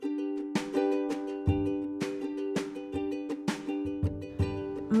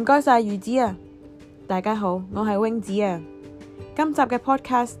唔該晒魚子啊！大家好，我係 wing 子啊。今集嘅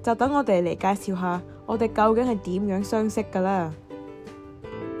podcast 就等我哋嚟介紹下我哋究竟係點樣相識㗎啦。